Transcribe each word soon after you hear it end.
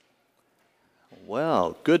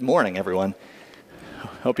Well, good morning, everyone.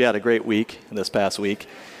 Hope you had a great week this past week.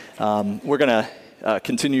 We're going to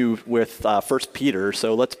continue with 1 Peter,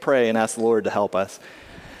 so let's pray and ask the Lord to help us.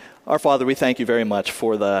 Our Father, we thank you very much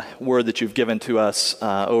for the word that you've given to us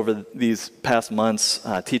over these past months,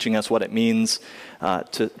 teaching us what it means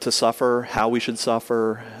to suffer, how we should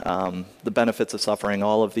suffer, the benefits of suffering.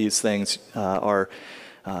 All of these things are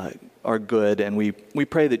good, and we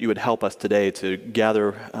pray that you would help us today to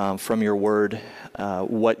gather from your word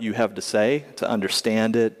what you have to say, to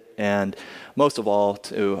understand it, and most of all,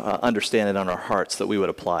 to understand it on our hearts, that we would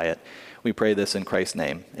apply it. We pray this in Christ's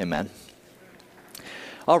name. Amen.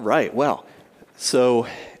 All right, well, so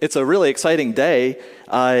it's a really exciting day.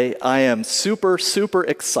 I am super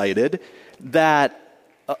excited that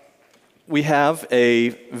we have a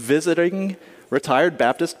visiting retired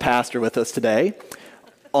Baptist pastor with us today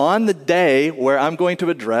on the day where I'm going to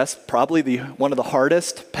address probably one of the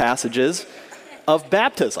hardest passages of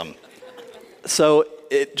baptism. So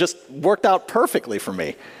it just worked out perfectly for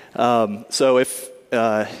me. So if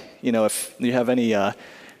you have any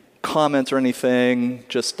comments or anything,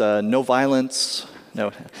 just no violence.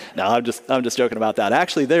 No, I'm just joking about that.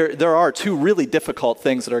 Actually, there are two really difficult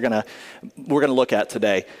things that we're gonna look at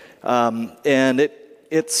today, and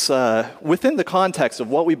it's within the context of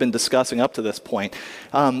what we've been discussing up to this point.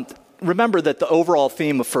 Remember that the overall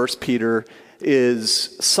theme of 1 Peter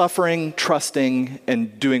is suffering, trusting,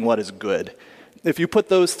 and doing what is good. If you put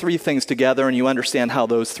those three things together and you understand how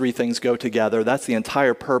those three things go together, that's the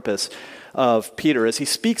entire purpose of Peter as he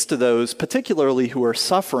speaks to those particularly who are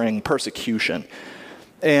suffering persecution.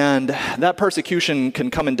 And that persecution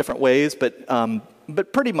can come in different ways, but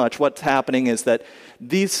pretty much what's happening is that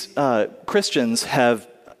these Christians have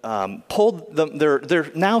pulled them.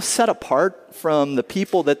 They're now set apart from the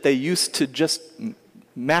people that they used to just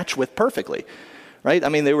match with perfectly, right? I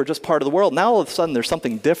mean, they were just part of the world. Now all of a sudden there's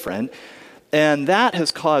something different, and that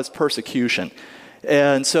has caused persecution.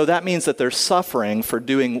 And so that means that they're suffering for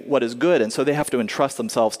doing what is good, and so they have to entrust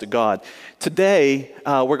themselves to God. Today,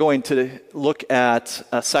 we're going to look at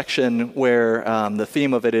a section where the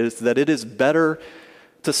theme of it is that it is better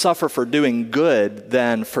to suffer for doing good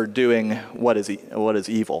than for doing what is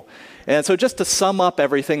evil. And so just to sum up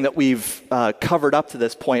everything that we've covered up to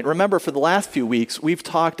this point, remember for the last few weeks, we've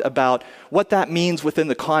talked about what that means within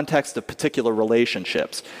the context of particular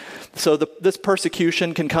relationships. So this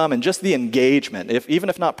persecution can come in just the engagement, even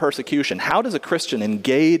if not persecution. How does a Christian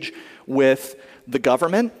engage with the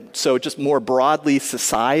government? So just more broadly,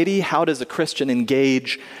 society. How does a Christian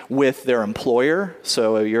engage with their employer?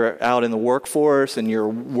 So you're out in the workforce and you're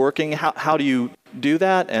working. How do you do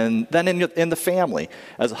that? And then in the family,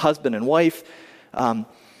 as a husband and wife. And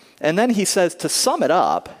then he says to sum it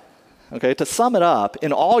up,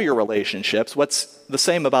 in all your relationships, what's the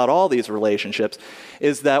same about all these relationships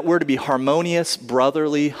is that we're to be harmonious,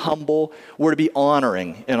 brotherly, humble. We're to be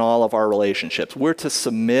honoring in all of our relationships. We're to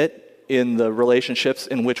submit in the relationships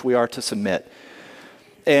in which we are to submit.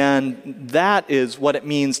 And that is what it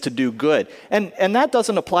means to do good. And that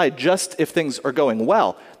doesn't apply just if things are going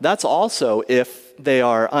well. That's also if they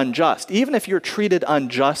are unjust. Even if you're treated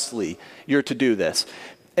unjustly, you're to do this.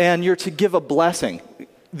 And you're to give a blessing.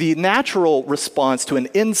 The natural response to an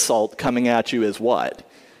insult coming at you is what?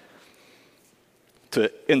 To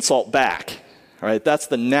insult back, right? That's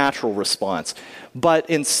the natural response. But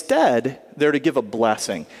instead, they're to give a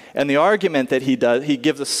blessing. And the argument that he does, he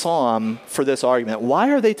gives a psalm for this argument. Why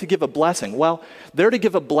are they to give a blessing? Well, they're to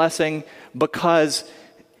give a blessing because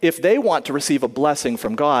if they want to receive a blessing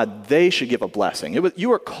from God, they should give a blessing.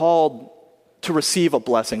 You are called to receive a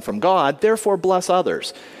blessing from God, therefore bless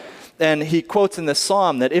others. And he quotes in this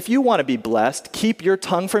psalm that if you want to be blessed, keep your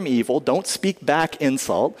tongue from evil, don't speak back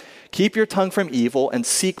insult, keep your tongue from evil and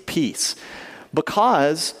seek peace.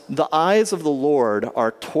 Because the eyes of the Lord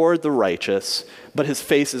are toward the righteous, but his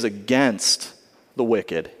face is against the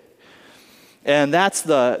wicked. And that's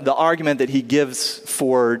the argument that he gives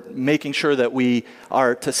for making sure that we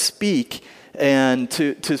are to speak and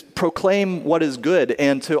to proclaim what is good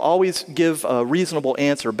and to always give a reasonable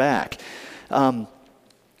answer back.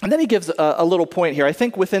 And then he gives a little point here. I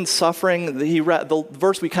think within suffering, the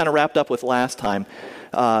verse we kind of wrapped up with last time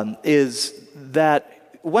is that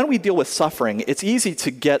when we deal with suffering, it's easy to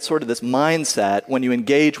get sort of this mindset when you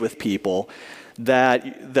engage with people that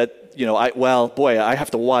I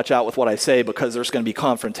have to watch out with what I say because there's going to be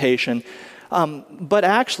confrontation. But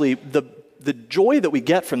actually, the joy that we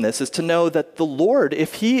get from this is to know that the Lord,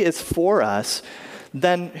 if he is for us,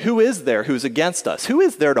 then who is there who's against us? Who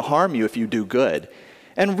is there to harm you if you do good?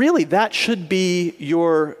 And really, that should be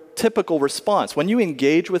your typical response. When you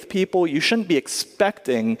engage with people, you shouldn't be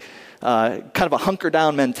expecting kind of a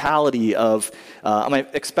hunker-down mentality of, am I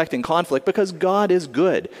expecting conflict? Because God is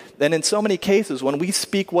good. And in so many cases, when we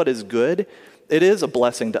speak what is good, it is a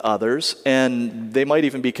blessing to others, and they might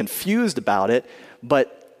even be confused about it,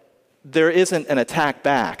 but there isn't an attack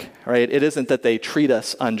back, right? It isn't that they treat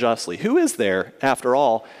us unjustly. Who is there, after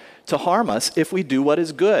all, to harm us if we do what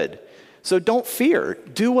is good? So don't fear.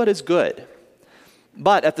 Do what is good.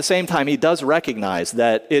 But at the same time, he does recognize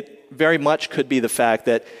that it very much could be the fact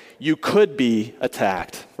that you could be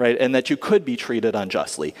attacked, right? And that you could be treated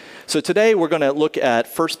unjustly. So today we're going to look at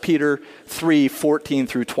 1 Peter 3:14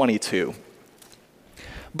 through 22.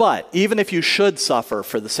 But even if you should suffer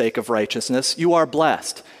for the sake of righteousness, you are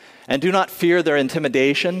blessed. And do not fear their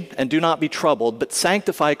intimidation, and do not be troubled, but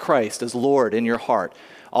sanctify Christ as Lord in your heart,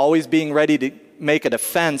 always being ready to make a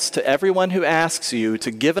defense to everyone who asks you to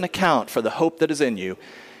give an account for the hope that is in you,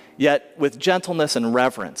 yet with gentleness and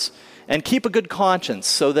reverence. And keep a good conscience,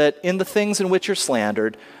 so that in the things in which you're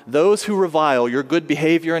slandered, those who revile your good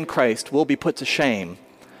behavior in Christ will be put to shame.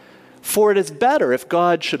 For it is better, if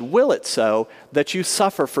God should will it so, that you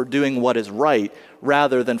suffer for doing what is right,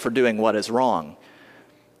 rather than for doing what is wrong.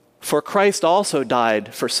 For Christ also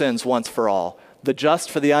died for sins once for all, the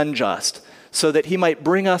just for the unjust, so that he might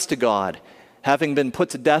bring us to God, having been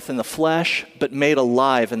put to death in the flesh, but made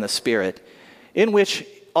alive in the Spirit, in which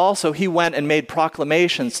also he went and made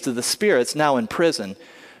proclamations to the spirits now in prison,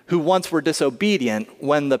 who once were disobedient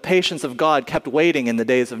when the patience of God kept waiting in the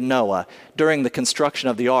days of Noah, during the construction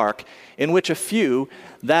of the ark, in which a few,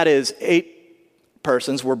 that is, 8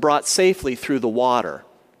 persons, were brought safely through the water.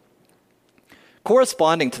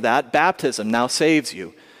 Corresponding to that, baptism now saves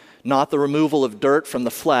you, not the removal of dirt from the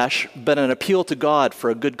flesh, but an appeal to God for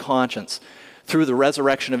a good conscience through the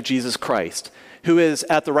resurrection of Jesus Christ, who is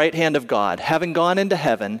at the right hand of God, having gone into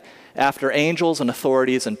heaven after angels and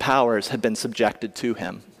authorities and powers had been subjected to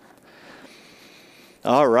him.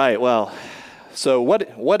 All right, well, so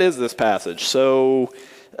what is this passage? So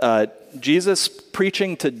Jesus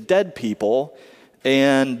preaching to dead people,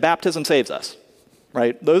 and baptism saves us.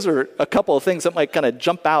 Right? Those are a couple of things that might kind of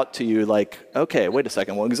jump out to you like, okay, wait a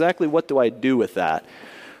second, well, exactly what do I do with that?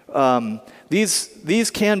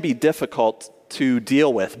 These can be difficult to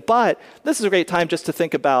deal with, but this is a great time just to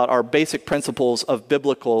think about our basic principles of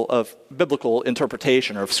biblical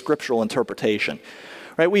interpretation or of scriptural interpretation.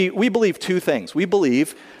 Right? We believe two things. We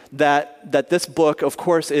believe that this book, of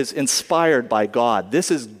course, is inspired by God. This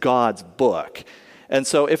is God's book. And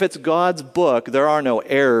so if it's God's book, there are no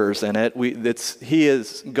errors in it.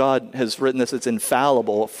 God has written this, it's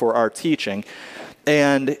infallible for our teaching.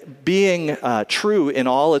 And being true in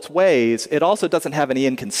all its ways, it also doesn't have any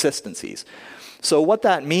inconsistencies. So what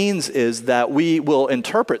that means is that we will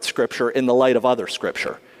interpret Scripture in the light of other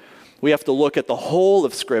Scripture. We have to look at the whole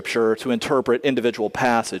of Scripture to interpret individual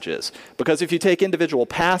passages. Because if you take individual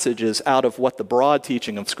passages out of what the broad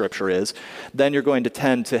teaching of Scripture is, then you're going to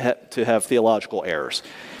tend to have theological errors.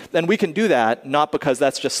 And we can do that not because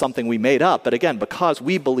that's just something we made up, but again, because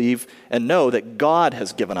we believe and know that God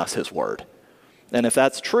has given us his word. And if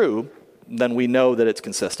that's true, then we know that it's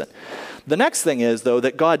consistent. The next thing is, though,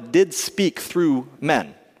 that God did speak through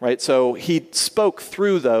men. Right, so he spoke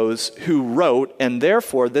through those who wrote, and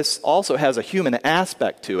therefore this also has a human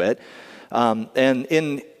aspect to it. And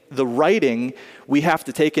in the writing, we have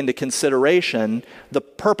to take into consideration the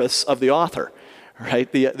purpose of the author.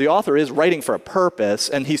 Right, the author is writing for a purpose,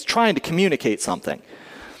 and he's trying to communicate something.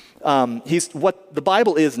 What the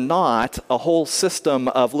Bible is not a whole system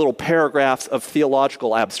of little paragraphs of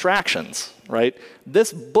theological abstractions. Right?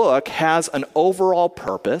 This book has an overall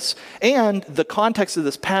purpose, and the context of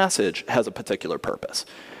this passage has a particular purpose.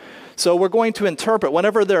 So we're going to interpret,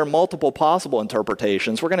 whenever there are multiple possible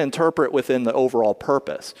interpretations, we're going to interpret within the overall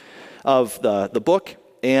purpose of the book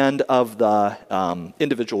and of the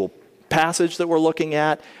individual passage that we're looking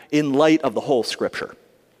at in light of the whole Scripture.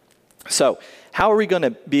 So how are we going to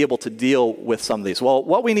be able to deal with some of these? Well,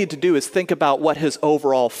 what we need to do is think about what his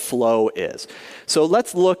overall flow is. So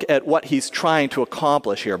let's look at what he's trying to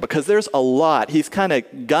accomplish here, because there's a lot. He's kind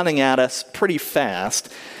of gunning at us pretty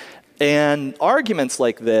fast, and arguments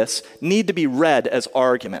like this need to be read as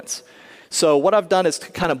arguments. So what I've done is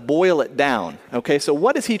to kind of boil it down. Okay, so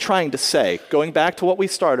what is he trying to say? Going back to what we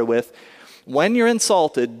started with, when you're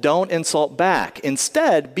insulted, don't insult back.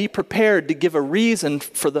 Instead, be prepared to give a reason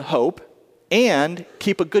for the hope and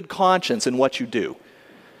keep a good conscience in what you do.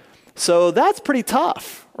 So that's pretty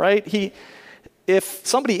tough, right? If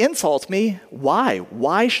somebody insults me, why?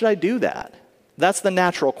 Why should I do that? That's the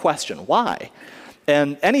natural question. Why?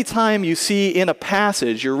 And anytime you see in a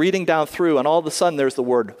passage, you're reading down through, and all of a sudden there's the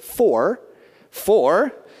word for,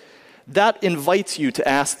 that invites you to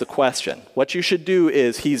ask the question. What you should do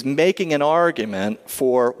is he's making an argument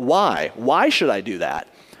for why. Why should I do that?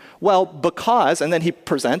 Well, because, and then he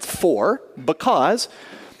presents because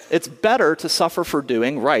it's better to suffer for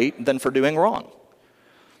doing right than for doing wrong.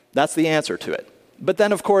 That's the answer to it. But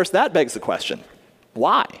then, of course, that begs the question,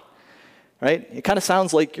 why? Right? It kind of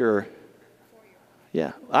sounds like you're,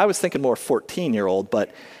 I was thinking more 14-year-old,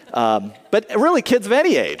 but really kids of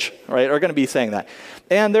any age, right, are going to be saying that.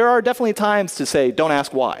 And there are definitely times to say, don't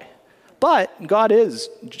ask why. But God is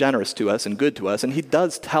generous to us and good to us, and he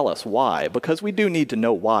does tell us why, because we do need to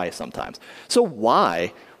know why sometimes. So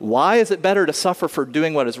why? Why is it better to suffer for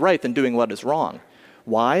doing what is right than doing what is wrong?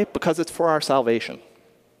 Why? Because it's for our salvation.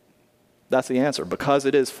 That's the answer, because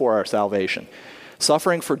it is for our salvation.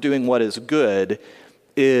 Suffering for doing what is good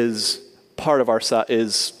is part of our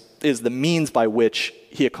is the means by which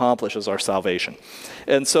he accomplishes our salvation.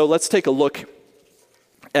 And so let's take a look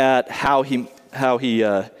at how he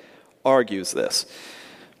argues this.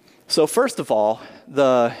 So first of all,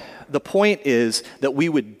 the point is that we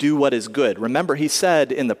would do what is good. Remember, he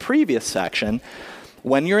said in the previous section,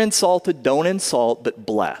 when you're insulted, don't insult, but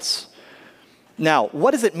bless. Now,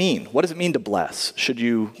 what does it mean? What does it mean to bless? Should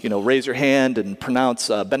you raise your hand and pronounce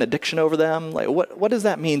a benediction over them? Like, what does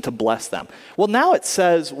that mean to bless them? Well, now it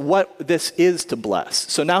says what this is to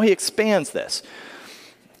bless. So now he expands this.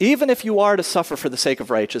 Even if you are to suffer for the sake of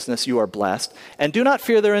righteousness, you are blessed. And do not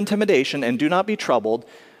fear their intimidation, and do not be troubled,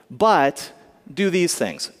 but do these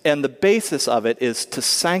things. And the basis of it is to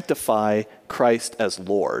sanctify Christ as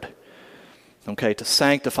Lord. Okay, to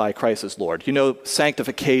sanctify Christ as Lord.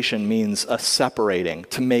 Sanctification means a separating,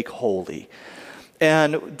 to make holy.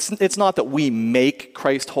 And it's not that we make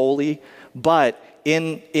Christ holy, but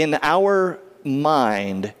in our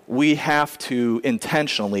mind, we have to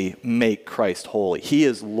intentionally make Christ holy. He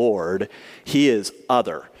is Lord. He is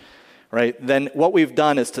other. Right? Then what we've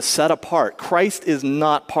done is to set apart. Christ is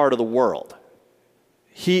not part of the world.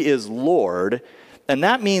 He is Lord, and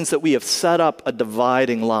that means that we have set up a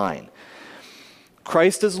dividing line.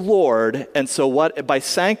 Christ is Lord, and so by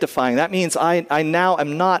sanctifying, that means I now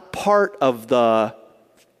am not part of the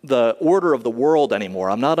order of the world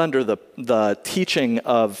anymore. I'm not under the teaching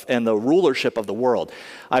of and the rulership of the world.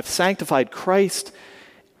 I've sanctified Christ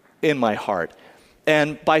in my heart.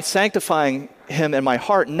 And by sanctifying him in my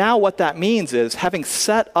heart, now what that means is I've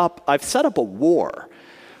set up a war.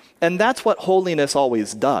 And that's what holiness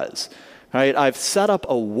always does. Right? I've set up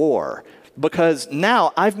a war. Because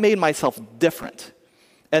now I've made myself different.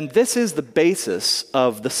 And this is the basis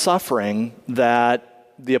of the suffering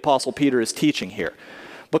that the Apostle Peter is teaching here.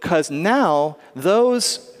 Because now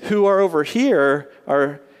those who are over here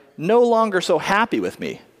are no longer so happy with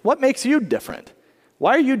me. What makes you different?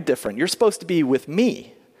 Why are you different? You're supposed to be with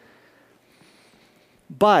me.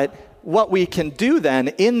 But what we can do then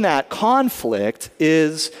in that conflict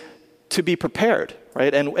is to be prepared.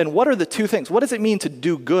 Right? And what are the two things? What does it mean to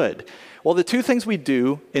do good? Well, the two things we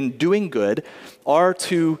do in doing good are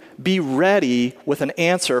to be ready with an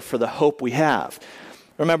answer for the hope we have.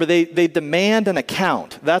 Remember, they demand an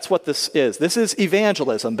account. That's what this is. This is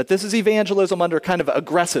evangelism, but this is evangelism under kind of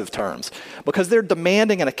aggressive terms because they're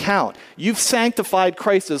demanding an account. You've sanctified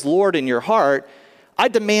Christ as Lord in your heart. I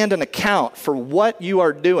demand an account for what you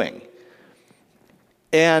are doing.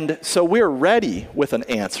 And so we're ready with an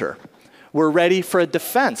answer. We're ready for a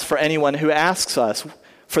defense for anyone who asks us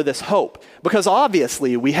for this hope. Because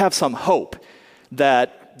obviously we have some hope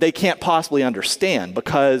that they can't possibly understand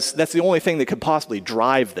because that's the only thing that could possibly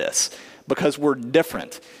drive this because we're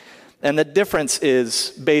different. And the difference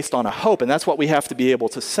is based on a hope, and that's what we have to be able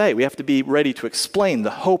to say. We have to be ready to explain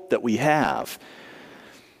the hope that we have.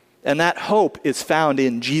 And that hope is found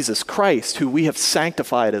in Jesus Christ, who we have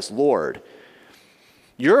sanctified as Lord.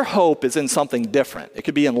 Your hope is in something different. It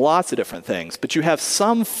could be in lots of different things, but you have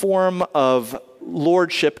some form of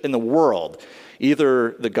lordship in the world.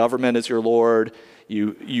 Either the government is your Lord,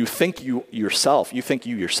 you think you yourself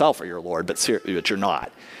are your Lord, but you're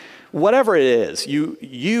not. Whatever it is,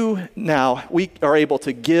 we are able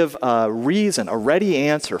to give a reason, a ready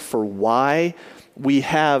answer for why we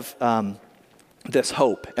have this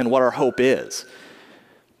hope and what our hope is,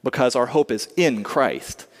 because our hope is in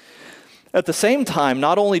Christ. At the same time,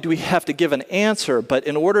 not only do we have to give an answer, but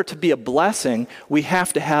in order to be a blessing, we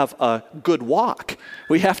have to have a good walk.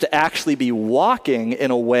 We have to actually be walking in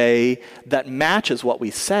a way that matches what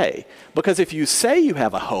we say. Because if you say you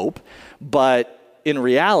have a hope, but in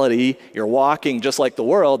reality, you're walking just like the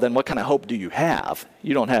world, then what kind of hope do you have?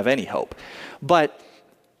 You don't have any hope. But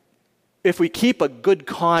if we keep a good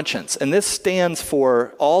conscience, and this stands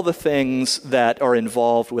for all the things that are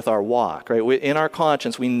involved with our walk, right? In our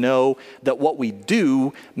conscience, we know that what we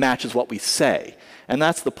do matches what we say. And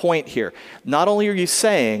that's the point here. Not only are you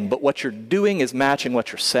saying, but what you're doing is matching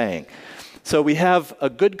what you're saying. So we have a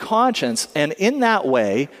good conscience, and in that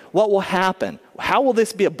way, what will happen? How will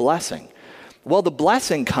this be a blessing? Well, the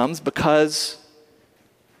blessing comes because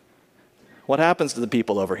what happens to the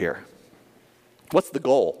people over here? What's the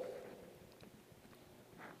goal?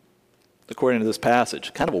 According to this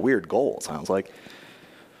passage, kind of a weird goal, it sounds like.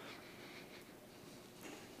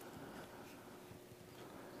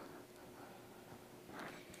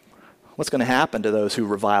 What's going to happen to those who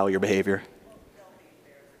revile your behavior?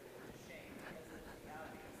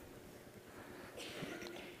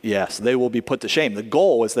 Yes, they will be put to shame. The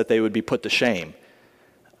goal is that they would be put to shame.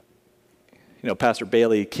 You know, Pastor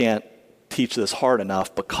Bailey can't teach this hard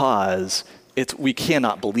enough because we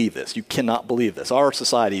cannot believe this. You cannot believe this. Our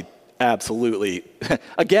society absolutely,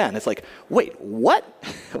 again, it's like, wait, what?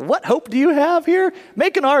 What hope do you have here?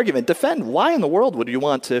 Make an argument, defend. Why in the world would you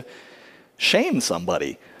want to shame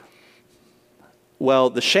somebody? Well,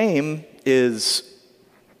 the shame is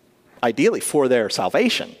ideally for their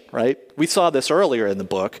salvation, right? We saw this earlier in the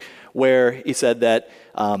book where he said that,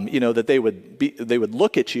 that they would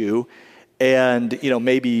look at you and,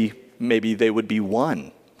 maybe they would be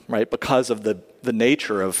won, right? Because of the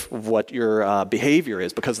nature of what your behavior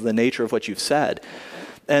is, because of the nature of what you've said.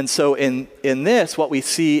 And so in this, what we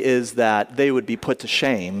see is that they would be put to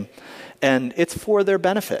shame, and it's for their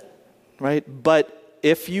benefit, right? But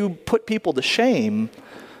if you put people to shame,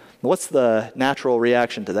 what's the natural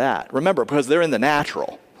reaction to that? Remember, because they're in the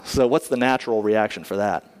natural. So what's the natural reaction for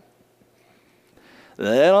that?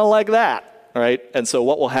 They don't like that, right? And so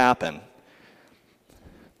what will happen?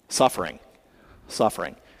 Suffering.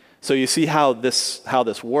 So you see how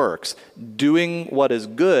this works. Doing what is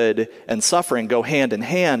good and suffering go hand in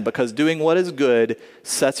hand, because doing what is good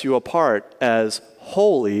sets you apart as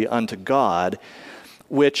holy unto God,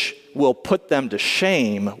 which will put them to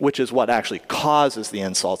shame, which is what actually causes the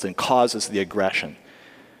insults and causes the aggression.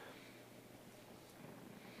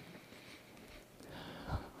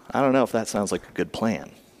 I don't know if that sounds like a good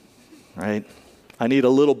plan, right? I need a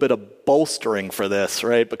little bit of bolstering for this,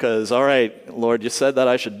 right? Because, all right, Lord, you said that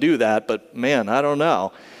I should do that, but man, I don't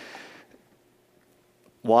know.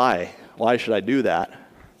 Why? Why should I do that?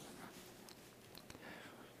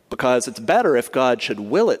 Because it's better if God should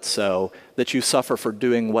will it so that you suffer for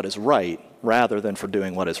doing what is right rather than for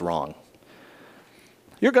doing what is wrong.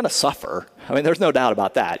 You're going to suffer. I mean, there's no doubt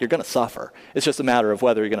about that. You're going to suffer. It's just a matter of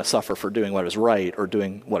whether you're going to suffer for doing what is right or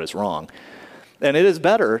doing what is wrong. And it is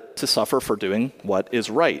better to suffer for doing what is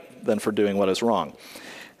right than for doing what is wrong.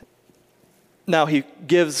 Now, he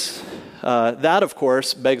gives, that of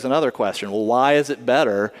course begs another question. Well, why is it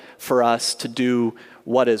better for us to do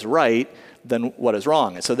what is right than what is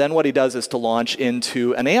wrong? And so then what he does is to launch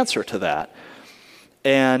into an answer to that.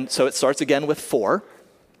 And so it starts again with for.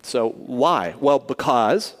 So why? Well,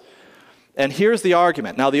 because, and here's the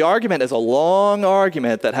argument. Now, the argument is a long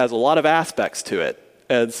argument that has a lot of aspects to it.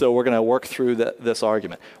 And so we're going to work through this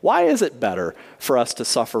argument. Why is it better for us to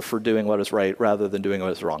suffer for doing what is right rather than doing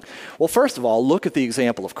what is wrong? Well, first of all, look at the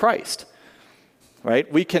example of Christ,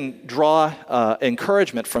 right? We can draw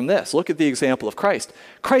encouragement from this. Look at the example of Christ.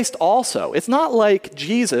 Christ also, it's not like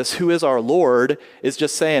Jesus, who is our Lord, is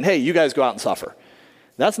just saying, hey, you guys go out and suffer.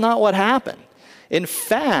 That's not what happened. In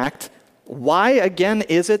fact, why again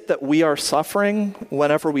is it that we are suffering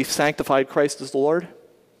whenever we've sanctified Christ as the Lord?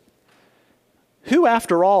 Who,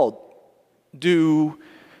 after all, do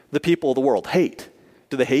the people of the world hate?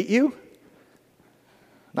 Do they hate you?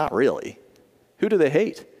 Not really. Who do they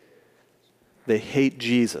hate? They hate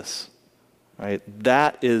Jesus, right?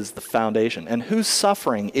 That is the foundation. And whose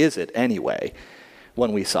suffering is it anyway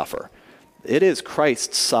when we suffer? It is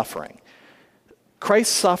Christ's suffering.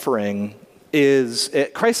 Christ's suffering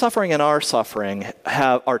and our suffering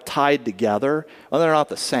are tied together, and they're not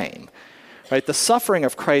the same. Right? The suffering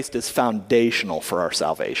of Christ is foundational for our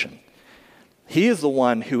salvation. He is the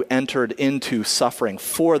one who entered into suffering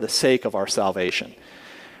for the sake of our salvation.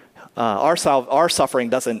 Our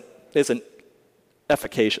suffering isn't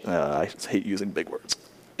efficacious. I hate using big words.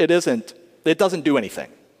 It doesn't do anything,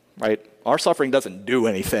 right? Our suffering doesn't do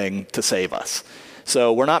anything to save us.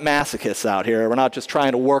 So we're not masochists out here. We're not just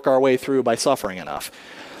trying to work our way through by suffering enough.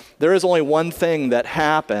 There is only one thing that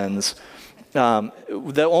happens,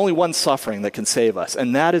 only one suffering that can save us,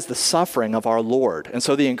 and that is the suffering of our Lord. And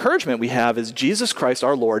so the encouragement we have is Jesus Christ,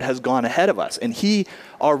 our Lord, has gone ahead of us, and he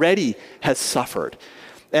already has suffered.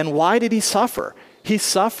 And why did he suffer? he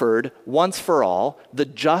suffered once for all, the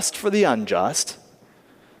just for the unjust,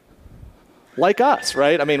 like us,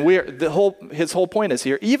 right? I mean, his whole point is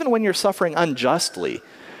here, even when you're suffering unjustly,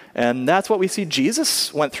 and that's what we see.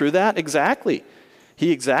 Jesus went through that exactly.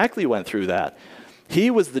 He exactly went through that.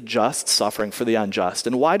 He was the just suffering for the unjust.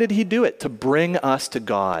 And why did he do it? To bring us to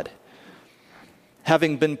God.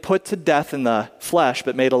 Having been put to death in the flesh,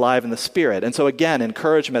 but made alive in the spirit. And so again,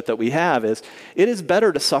 encouragement that we have is, it is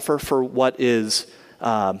better to suffer for what is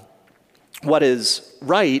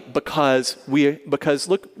right, because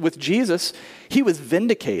look, with Jesus, he was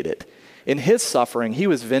vindicated. In his suffering, he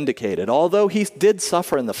was vindicated. Although he did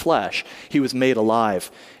suffer in the flesh, he was made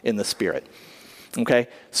alive in the spirit. Okay,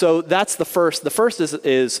 so that's the first. The first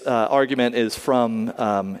argument is from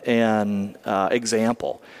an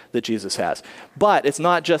example that Jesus has. But it's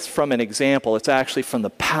not just from an example, it's actually from the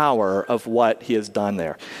power of what he has done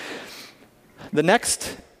there. The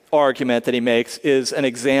next argument that he makes is an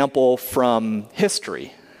example from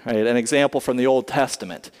history, right? An example from the Old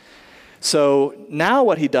Testament. So now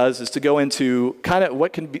what he does is to go into kind of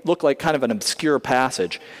what can look like kind of an obscure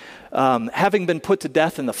passage. Having been put to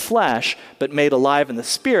death in the flesh, but made alive in the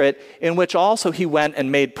spirit, in which also he went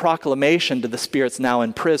and made proclamation to the spirits now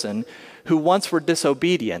in prison, who once were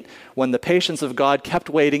disobedient, when the patience of God kept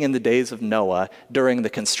waiting in the days of Noah during the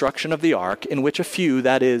construction of the ark, in which a few,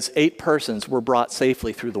 that is, 8 persons, were brought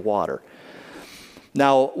safely through the water.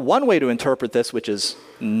 Now, one way to interpret this, which is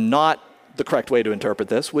not the correct way to interpret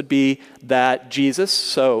this, would be that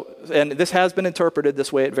Jesus, and this has been interpreted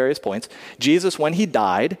this way at various points, Jesus, when he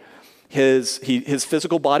died, his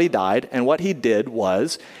physical body died, and what he did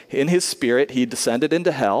was, in his spirit, he descended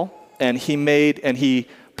into hell, and he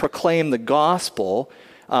proclaimed the gospel,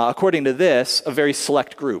 according to this, a very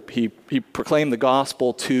select group. He proclaimed the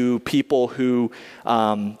gospel to people who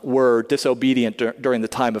were disobedient during the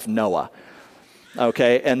time of Noah.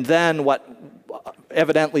 Okay, and then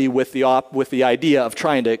evidently with the idea of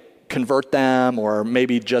trying to convert them, or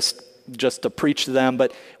maybe just to preach to them,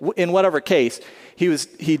 but in whatever case,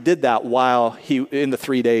 he did that while in the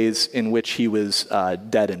 3 days in which he was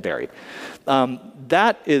dead and buried.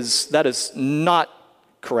 That is not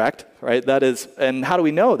correct, right? And how do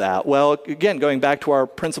we know that? Well, again, going back to our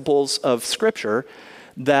principles of Scripture,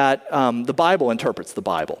 that the Bible interprets the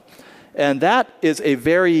Bible. And that is a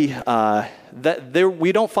very,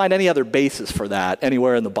 we don't find any other basis for that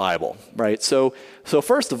anywhere in the Bible, right? So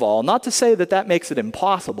first of all, not to say that makes it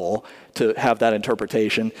impossible to have that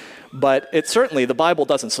interpretation, but the Bible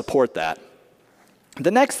doesn't support that.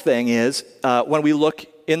 The next thing is, when we look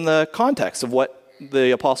in the context of what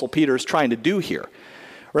the Apostle Peter is trying to do here,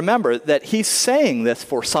 remember that he's saying this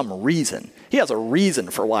for some reason. He has a reason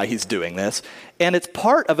for why he's doing this, and it's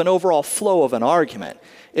part of an overall flow of an argument.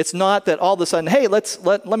 It's not that all of a sudden, hey,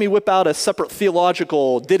 let me whip out a separate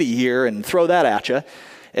theological ditty here and throw that at you,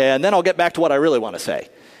 and then I'll get back to what I really want to say.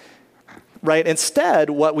 Right? Instead,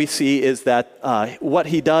 what we see is that what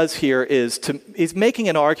he does here is he's making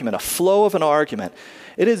an argument, a flow of an argument.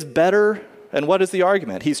 It is better, and what is the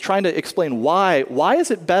argument? He's trying to explain why. Why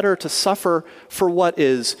is it better to suffer for what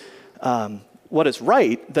is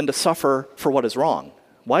right than to suffer for what is wrong?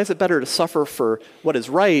 Why is it better to suffer for what is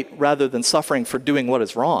right rather than suffering for doing what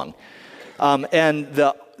is wrong? And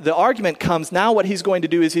the argument comes now. What he's going to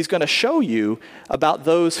do is he's going to show you about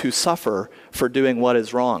those who suffer for doing what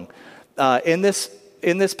is wrong. In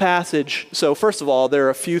this passage, so first of all, there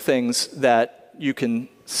are a few things that you can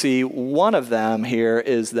see. One of them here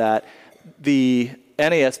is that the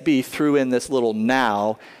NASB threw in this little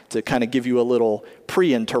now to kind of give you a little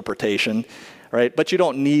pre-interpretation, right? But you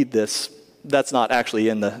don't need this. That's not actually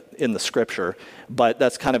in the scripture, but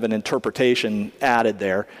that's kind of an interpretation added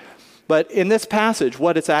there. But in this passage,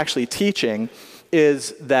 what it's actually teaching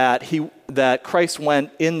is that Christ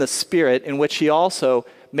went in the Spirit, in which he also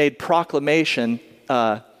made proclamation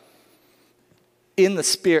in the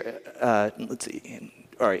Spirit. Let's see.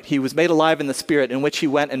 All right, he was made alive in the Spirit, in which he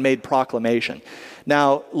went and made proclamation.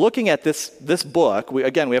 Now, looking at this book, we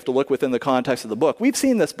have to look within the context of the book. We've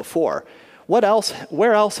seen this before. Where else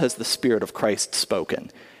has the Spirit of Christ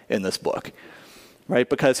spoken in this book? Right?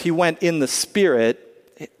 Because he went in the Spirit.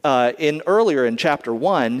 Earlier in chapter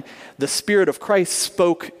 1, the Spirit of Christ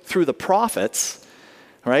spoke through the prophets.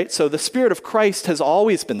 Right? So the Spirit of Christ has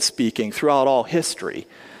always been speaking throughout all history.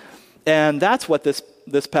 And that's what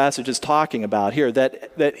this passage is talking about here,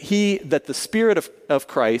 that the Spirit of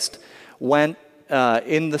Christ went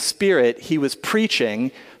in the Spirit. He was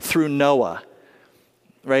preaching through Noah.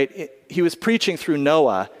 Right? He was preaching through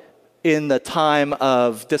Noah in the time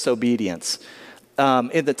of disobedience.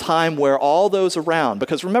 in the time where all those around,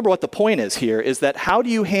 because remember what the point is here, is that how do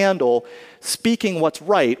you handle speaking what's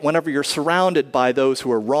right whenever you're surrounded by those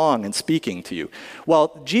who are wrong and speaking to you?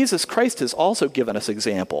 Well, Jesus Christ has also given us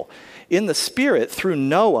example. In the Spirit, through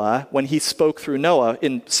Noah, when he spoke through Noah,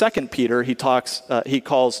 in 2 Peter, he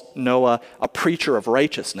calls Noah a preacher of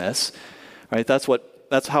righteousness. Right?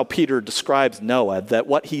 That's how Peter describes Noah, that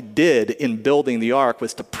what he did in building the ark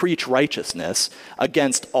was to preach righteousness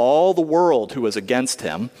against all the world who was against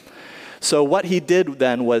him. So what he did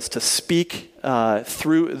then was to speak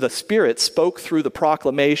through the Spirit, spoke through the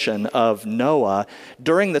proclamation of Noah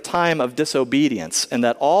during the time of disobedience, and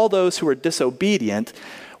that all those who were disobedient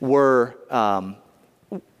were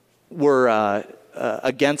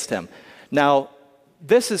against him. Now,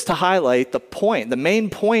 this is to highlight the point. The main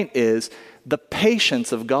point is the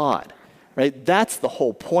patience of God, right? That's the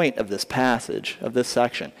whole point of this passage, of this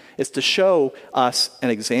section, is to show us an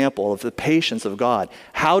example of the patience of God.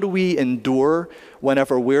 How do we endure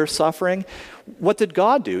whenever we're suffering? What did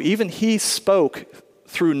God do? Even he spoke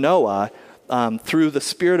through Noah, through the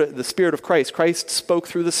Spirit of Christ. Christ spoke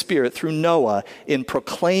through the Spirit, through Noah, in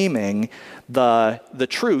proclaiming the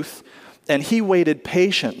truth, and he waited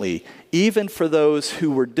patiently, even for those who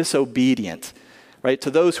were disobedient, right,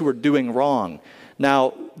 to those who were doing wrong.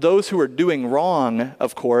 Now, those who are doing wrong,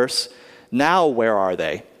 of course, now where are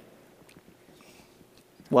they?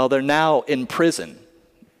 Well, they're now in prison,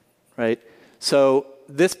 right? So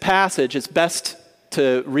this passage, it's best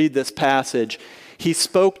to read this passage. He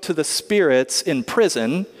spoke to the spirits in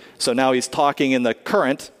prison, so now he's talking in the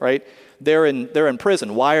current, right? They're in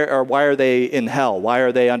prison. Why are they in hell? Why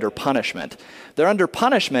are they under punishment? They're under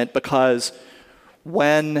punishment because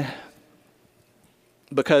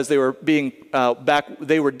they were being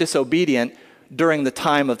they were disobedient during the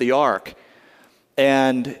time of the ark,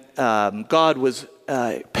 and God was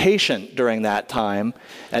patient during that time,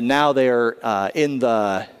 and now they're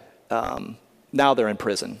now they're in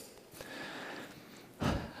prison.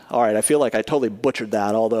 All right, I feel like I totally butchered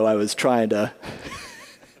that, although I was trying to.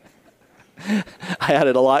 I had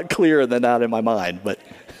it a lot clearer than that in my mind, but.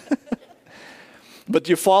 But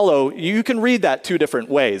you can read that two different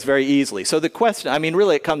ways very easily. So the question,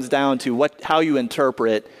 really it comes down to how you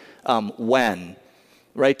interpret when,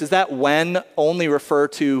 right? Does that when only refer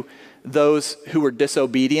to those who were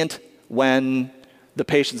disobedient when the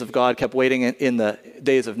patience of God kept waiting in the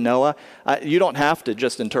days of Noah? You don't have to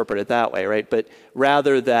just interpret it that way, right? But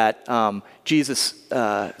rather that Jesus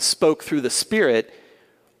spoke through the Spirit,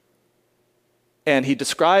 and he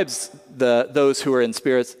describes those who are in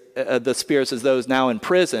the spirits as those now in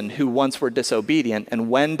prison who once were disobedient. And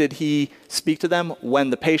when did he speak to them? When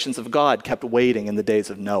the patience of God kept waiting in the days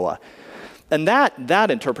of Noah. And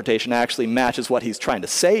that interpretation actually matches what he's trying to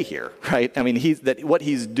say here, right? What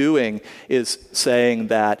he's doing is saying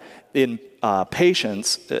that in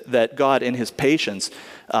patience, that God in his patience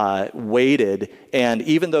waited, and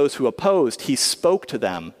even those who opposed, he spoke to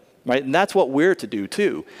them, right? And that's what we're to do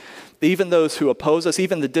too. Even those who oppose us,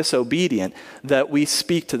 even the disobedient, that we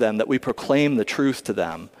speak to them, that we proclaim the truth to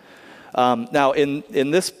them. Now, in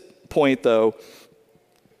this point, though,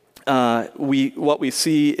 what we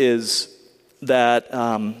see is that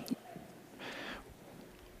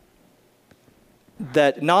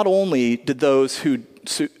that not only did those who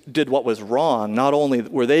did what was wrong, not only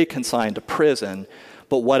were they consigned to prison,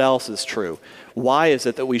 but what else is true? Why is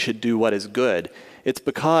it that we should do what is good? It's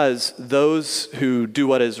because those who do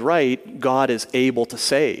what is right, God is able to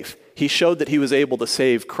save. He showed that he was able to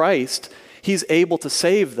save Christ. He's able to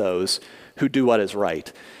save those who do what is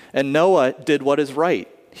right. And Noah did what is right.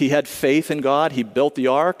 He had faith in God. He built the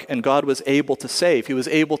ark, and God was able to save. He was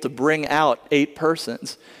able to bring out 8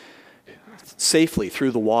 persons safely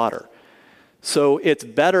through the water. So it's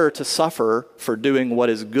better to suffer for doing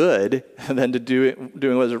what is good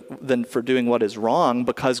than for doing what is wrong,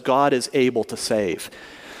 because God is able to save.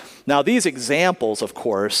 Now, these examples, of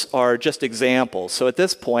course, are just examples. So at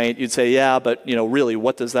this point, you'd say, yeah, but really,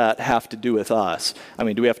 what does that have to do with us?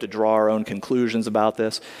 Do we have to draw our own conclusions about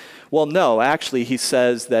this? Well, no. Actually, he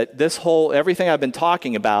says that everything I've been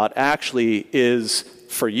talking about actually is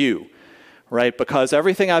for you, right? Because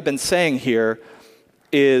everything I've been saying here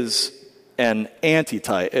is an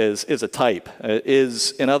antitype, is a type.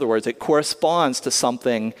 In other words, it corresponds to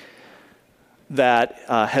something that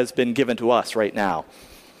has been given to us right now.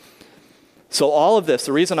 So all of this,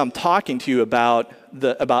 the reason I'm talking to you about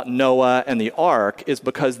Noah and the ark is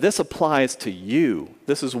because this applies to you.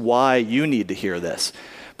 This is why you need to hear this.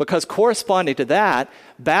 Because corresponding to that,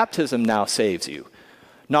 baptism now saves you.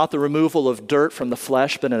 Not the removal of dirt from the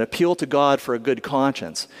flesh, but an appeal to God for a good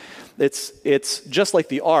conscience. It's just like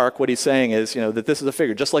the ark. What he's saying is, that this is a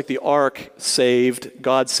figure. Just like the ark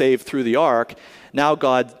God saved through the ark, now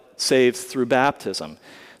God saves through baptism.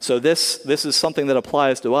 So this is something that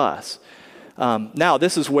applies to us. Now,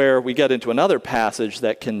 this is where we get into another passage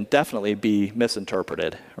that can definitely be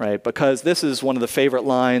misinterpreted, right? Because this is one of the favorite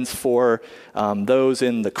lines for those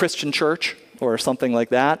in the Christian church or something like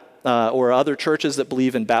that, or other churches that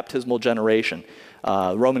believe in baptismal generation.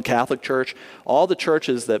 Roman Catholic Church, all the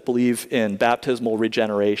churches that believe in baptismal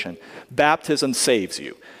regeneration. Baptism saves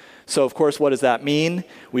you. So, of course, what does that mean?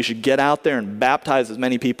 We should get out there and baptize as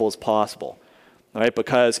many people as possible, right?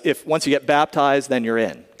 Because once you get baptized, then you're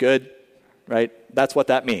in. Good, right? That's what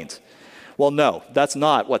that means. Well, no, that's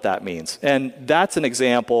not what that means. And that's an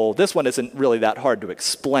example. This one isn't really that hard to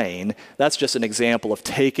explain. That's just an example of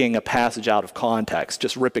taking a passage out of context,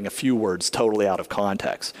 just ripping a few words totally out of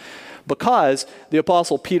context. Because the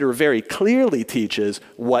Apostle Peter very clearly teaches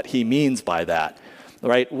what he means by that,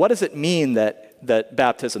 right? What does it mean that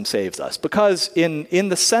baptism saves us? Because in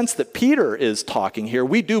the sense that Peter is talking here,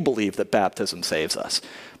 we do believe that baptism saves us,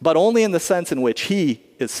 but only in the sense in which he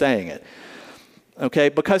is saying it, okay?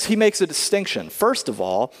 Because he makes a distinction. First of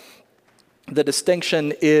all, the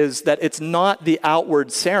distinction is that it's not the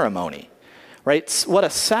outward ceremony. Right? What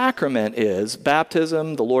a sacrament is,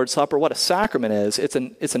 baptism, the Lord's Supper, what a sacrament is, it's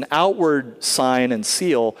an outward sign and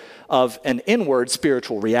seal of an inward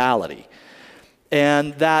spiritual reality.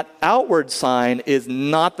 And that outward sign is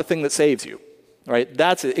not the thing that saves you. Right?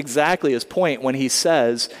 That's exactly his point when he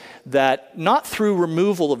says that not through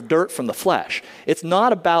removal of dirt from the flesh. It's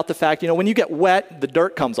not about the fact, when you get wet, the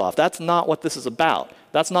dirt comes off. That's not what this is about.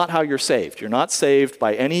 That's not how you're saved. You're not saved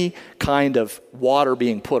by any kind of water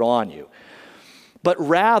being put on you. But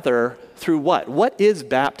rather, through what? What is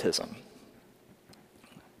baptism?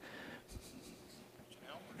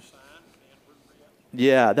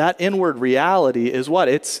 Yeah, that inward reality is what?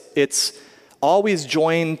 It's always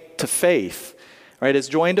joined to faith, right? It's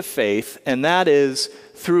joined to faith, and that is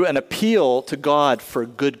through an appeal to God for a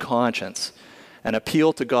good conscience. An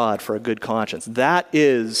appeal to God for a good conscience. That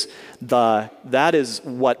is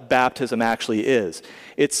what baptism actually is.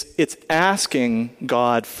 It's asking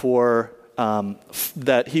God for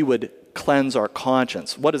that he would cleanse our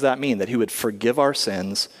conscience. What does that mean? That he would forgive our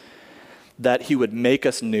sins, that he would make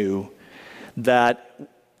us new, that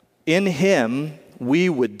in him we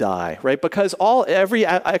would die, right? Because every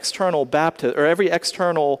external baptism, or every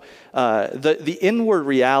external, the inward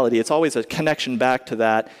reality, it's always a connection back to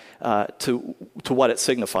that, to what it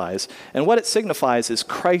signifies. And what it signifies is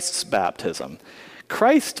Christ's baptism.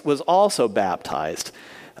 Christ was also baptized.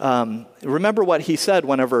 Remember what he said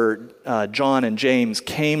whenever John and James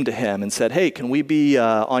came to him and said, hey, can we be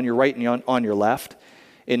on your right and on your left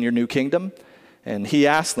in your new kingdom? And he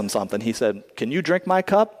asked them something. He said, can you drink my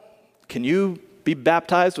cup? Can you be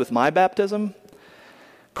baptized with my baptism?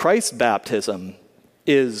 Christ's baptism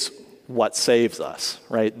is what saves us,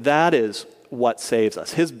 right? That is what saves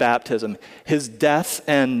us. His baptism, his death,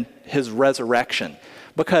 and his resurrection.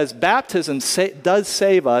 Because baptism does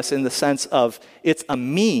save us in the sense of it's a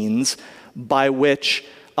means by which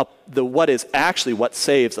what is actually what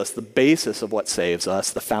saves us, the basis of what saves us,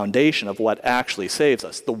 the foundation of what actually saves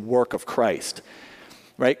us, the work of Christ.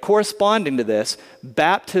 Right? Corresponding to this,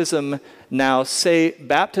 baptism now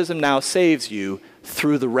saves you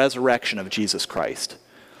through the resurrection of Jesus Christ.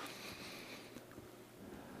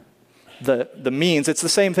 The means, it's the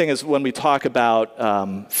same thing as when we talk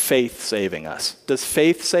about faith saving us. Does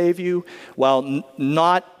faith save you? Well,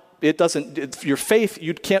 it doesn't, your faith,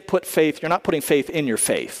 you can't put faith, you're not putting faith in your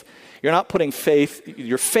faith. You're not putting faith,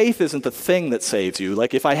 your faith isn't the thing that saves you.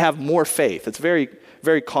 Like if I have more faith, it's very,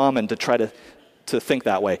 very common to try to think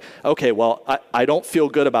that way. Okay, well, I don't feel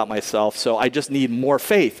good about myself, so I just need more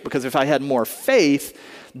faith, because if I had more faith,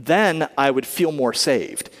 then I would feel more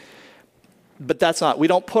saved. But we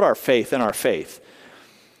don't put our faith in our faith.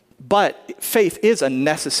 But faith is a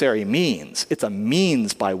necessary means. It's a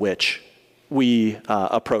means by which we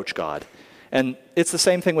approach God. And it's the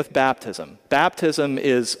same thing with baptism. Baptism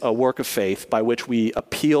is a work of faith by which we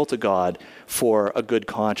appeal to God for a good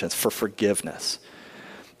conscience, for forgiveness.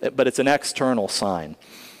 But it's an external sign.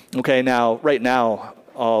 Okay, right now,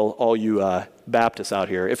 all you Baptists out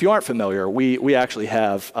here, if you aren't familiar, we actually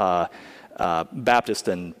have Baptist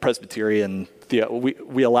and Presbyterian,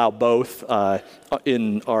 we allow both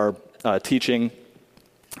in our teaching,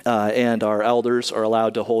 and our elders are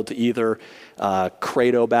allowed to hold to either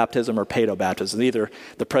credo baptism or pedo baptism, either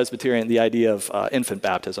the Presbyterian, the idea of infant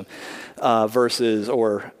baptism, versus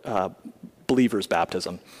believer's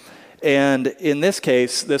baptism. And in this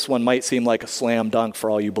case, this one might seem like a slam dunk for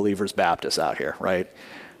all you believers Baptists out here, right?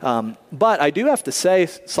 But I do have to say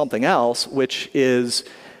something else, which is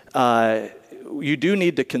you do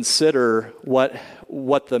need to consider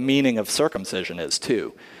what the meaning of circumcision is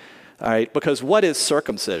too. All right, because what is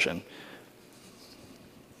circumcision?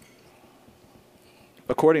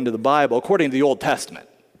 According to the Bible, according to the Old Testament,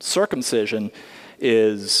 circumcision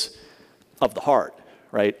is of the heart,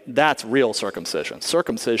 right? That's real circumcision.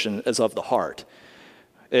 Circumcision is of the heart.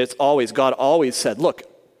 God always said, look,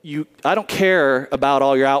 I don't care about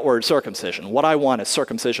all your outward circumcision. What I want is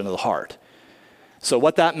circumcision of the heart. So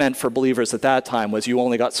what that meant for believers at that time was you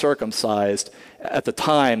only got circumcised at the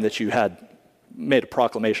time that you had made a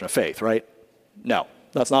proclamation of faith, right? No,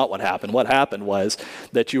 that's not what happened. What happened was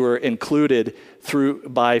that you were included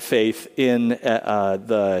by faith in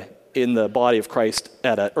the body of Christ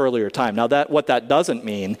at an earlier time. Now, what that doesn't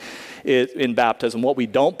mean in baptism, what we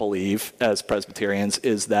don't believe as Presbyterians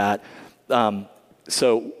is that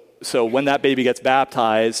so when that baby gets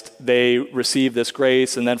baptized, they receive this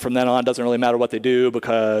grace, and then from then on, it doesn't really matter what they do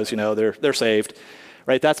because they're saved,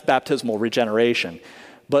 right? That's baptismal regeneration.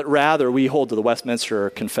 But rather, we hold to the Westminster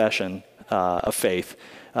Confession of Faith,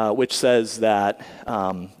 which says that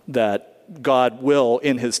God will,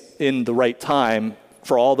 in the right time,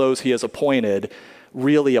 for all those He has appointed,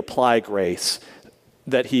 really apply grace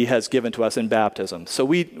that He has given to us in baptism. So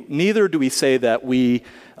neither do we say that we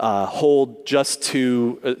hold just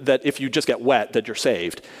to that if you just get wet that you're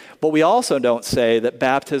saved, but we also don't say that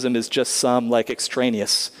baptism is just some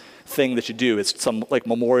extraneous thing that you do. It's some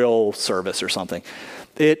memorial service or something.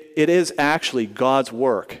 It is actually God's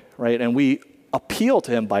work, right? And we appeal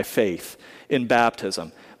to Him by faith in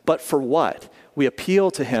baptism. But for what? We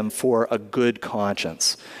appeal to Him for a good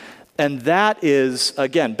conscience. And that is,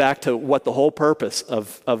 again, back to what the whole purpose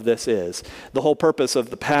of this is, the whole purpose of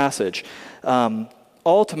the passage.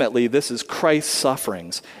 Ultimately, this is Christ's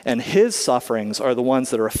sufferings, and His sufferings are the ones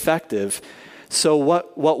that are effective. So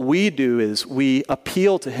what we do is we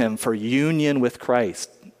appeal to Him for union with Christ,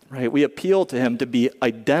 right? We appeal to Him to be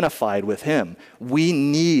identified with Him. We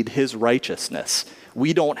need His righteousness.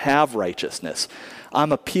 We don't have righteousness.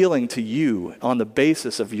 I'm appealing to you on the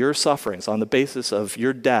basis of your sufferings, on the basis of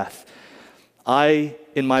your death.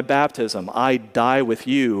 In my baptism, I die with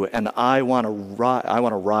you, and I want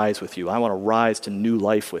to rise with you. I want to rise to new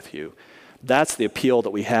life with you. That's the appeal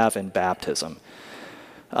that we have in baptism.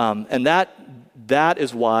 And that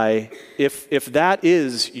is why, if that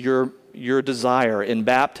is your desire in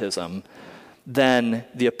baptism, then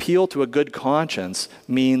the appeal to a good conscience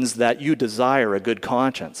means that you desire a good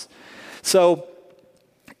conscience. So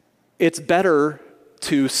it's better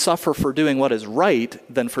to suffer for doing what is right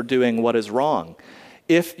than for doing what is wrong.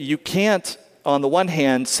 If you can't, on the one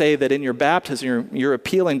hand, say that in your baptism you're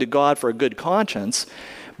appealing to God for a good conscience,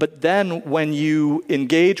 but then when you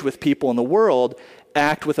engage with people in the world,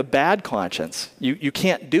 act with a bad conscience, you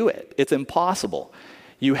can't do it. It's impossible.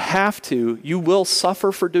 You will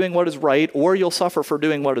suffer for doing what is right, or you'll suffer for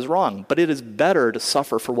doing what is wrong. But it is better to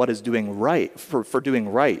suffer for what is doing right, for doing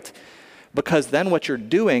right. Because then what you're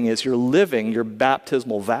doing is you're living your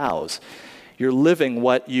baptismal vows. You're living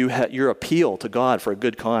your appeal to God for a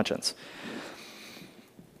good conscience.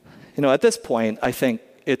 At this point, I think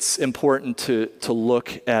it's important to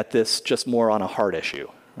look at this just more on a heart issue,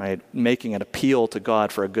 right? Making an appeal to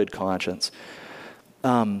God for a good conscience.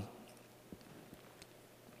 What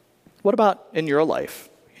about in your life?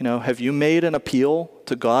 Have you made an appeal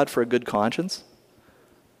to God for a good conscience?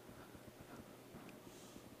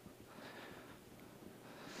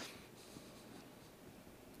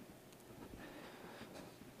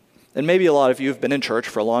 And maybe a lot of you have been in church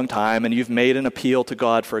for a long time and you've made an appeal to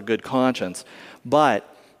God for a good conscience. But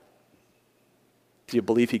do you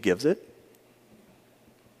believe He gives it?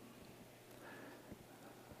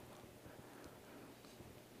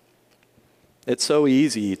 It's so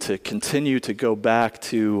easy to continue to go back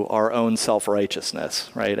to our own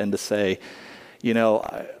self-righteousness, right? And to say,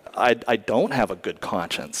 I don't have a good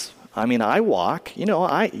conscience. I mean, I walk,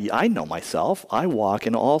 I know myself. I walk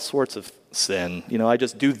in all sorts of sin. I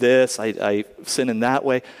just do this. I sin in that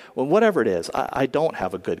way. Well, whatever it is, I don't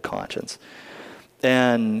have a good conscience.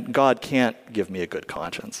 And God can't give me a good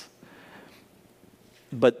conscience.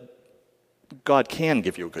 But God can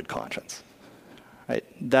give you a good conscience, right?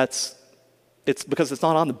 It's because it's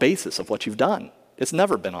not on the basis of what you've done. It's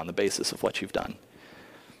never been on the basis of what you've done.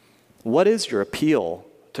 What is your appeal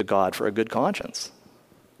to God for a good conscience?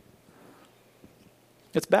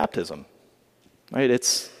 It's baptism, right?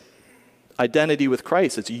 It's identity with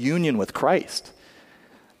Christ. It's union with Christ.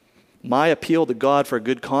 My appeal to God for a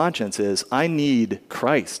good conscience is I need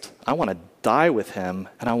Christ. I want to die with Him,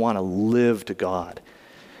 and I want to live to God.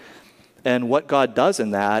 And what God does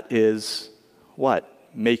in that is what?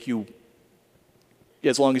 Make you,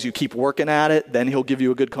 as long as you keep working at it, then he'll give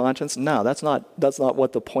you a good conscience? No, that's not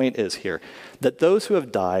what the point is here. That those who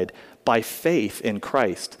have died by faith in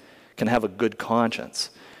Christ can have a good conscience.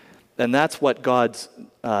 And that's what God's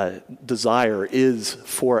desire is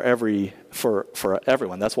for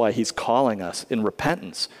everyone. That's why he's calling us in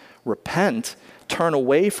repentance. Repent, turn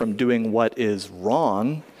away from doing what is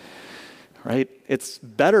wrong, right? It's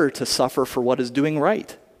better to suffer for what is doing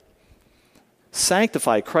right.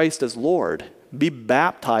 Sanctify Christ as Lord. Be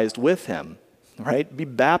baptized with him, right? Be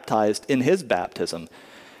baptized in his baptism.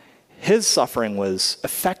 His suffering was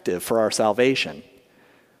effective for our salvation.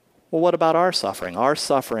 Well, what about our suffering? Our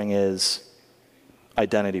suffering is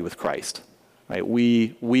identity with Christ, right?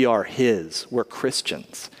 We are his. We're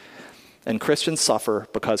Christians. And Christians suffer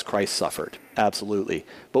because Christ suffered, absolutely.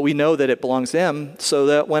 But we know that it belongs to him so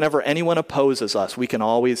that whenever anyone opposes us, we can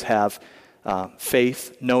always have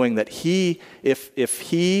faith, knowing that if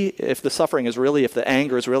the suffering is really, if the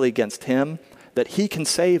anger is really against him, that he can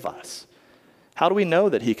save us. How do we know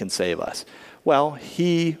that he can save us? Well,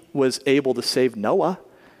 he was able to save Noah,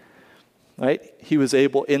 right? He was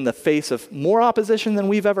able, in the face of more opposition than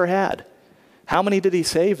we've ever had. How many did he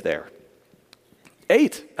save there?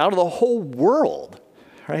 8 out of the whole world,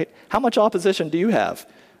 right? How much opposition do you have?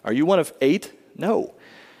 Are you one of 8? No.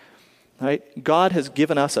 Right? God has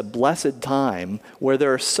given us a blessed time where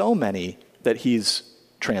there are so many that he's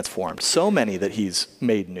transformed, so many that he's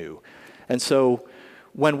made new. And so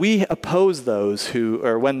when we oppose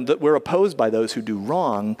we're opposed by those who do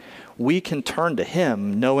wrong, we can turn to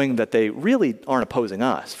him knowing that they really aren't opposing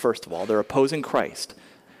us, first of all. They're opposing Christ.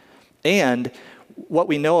 And what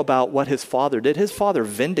we know about what his father did, his father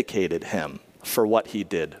vindicated him for what he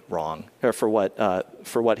did wrong, or for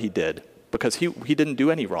what he did. Because he didn't do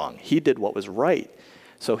any wrong. He did what was right.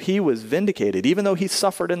 So he was vindicated. Even though he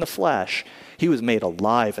suffered in the flesh, he was made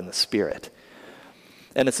alive in the spirit.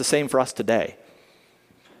 And it's the same for us today.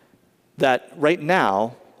 That right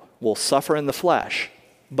now, we'll suffer in the flesh,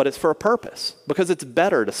 but it's for a purpose. Because it's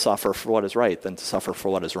better to suffer for what is right than to suffer for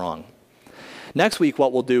what is wrong. Next week,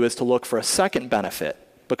 what we'll do is to look for a second benefit.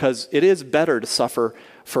 Because it is better to suffer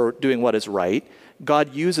for doing what is right.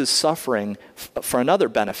 God uses suffering for another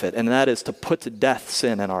benefit, and that is to put to death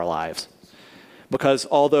sin in our lives. Because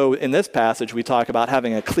although in this passage we talk about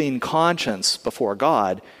having a clean conscience before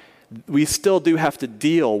God, we still do have to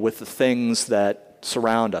deal with the things that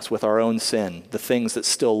surround us, with our own sin, the things that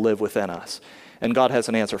still live within us. And God has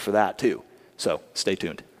an answer for that too. So stay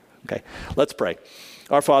tuned. Okay, let's pray.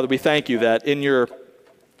 Our Father, we thank you that in your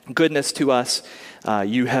goodness to us,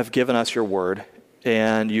 you have given us your word,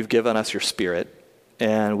 and you've given us your spirit.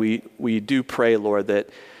 And we do pray, Lord, that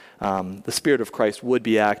the Spirit of Christ would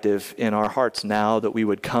be active in our hearts now, that we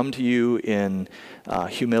would come to you in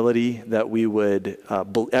humility, that we would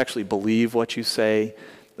actually believe what you say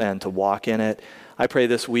and to walk in it. I pray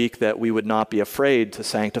this week that we would not be afraid to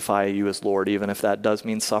sanctify you as Lord, even if that does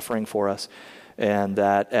mean suffering for us, and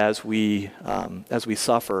that as we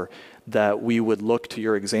suffer, that we would look to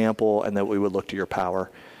your example and that we would look to your power.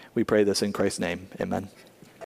 We pray this in Christ's name. Amen.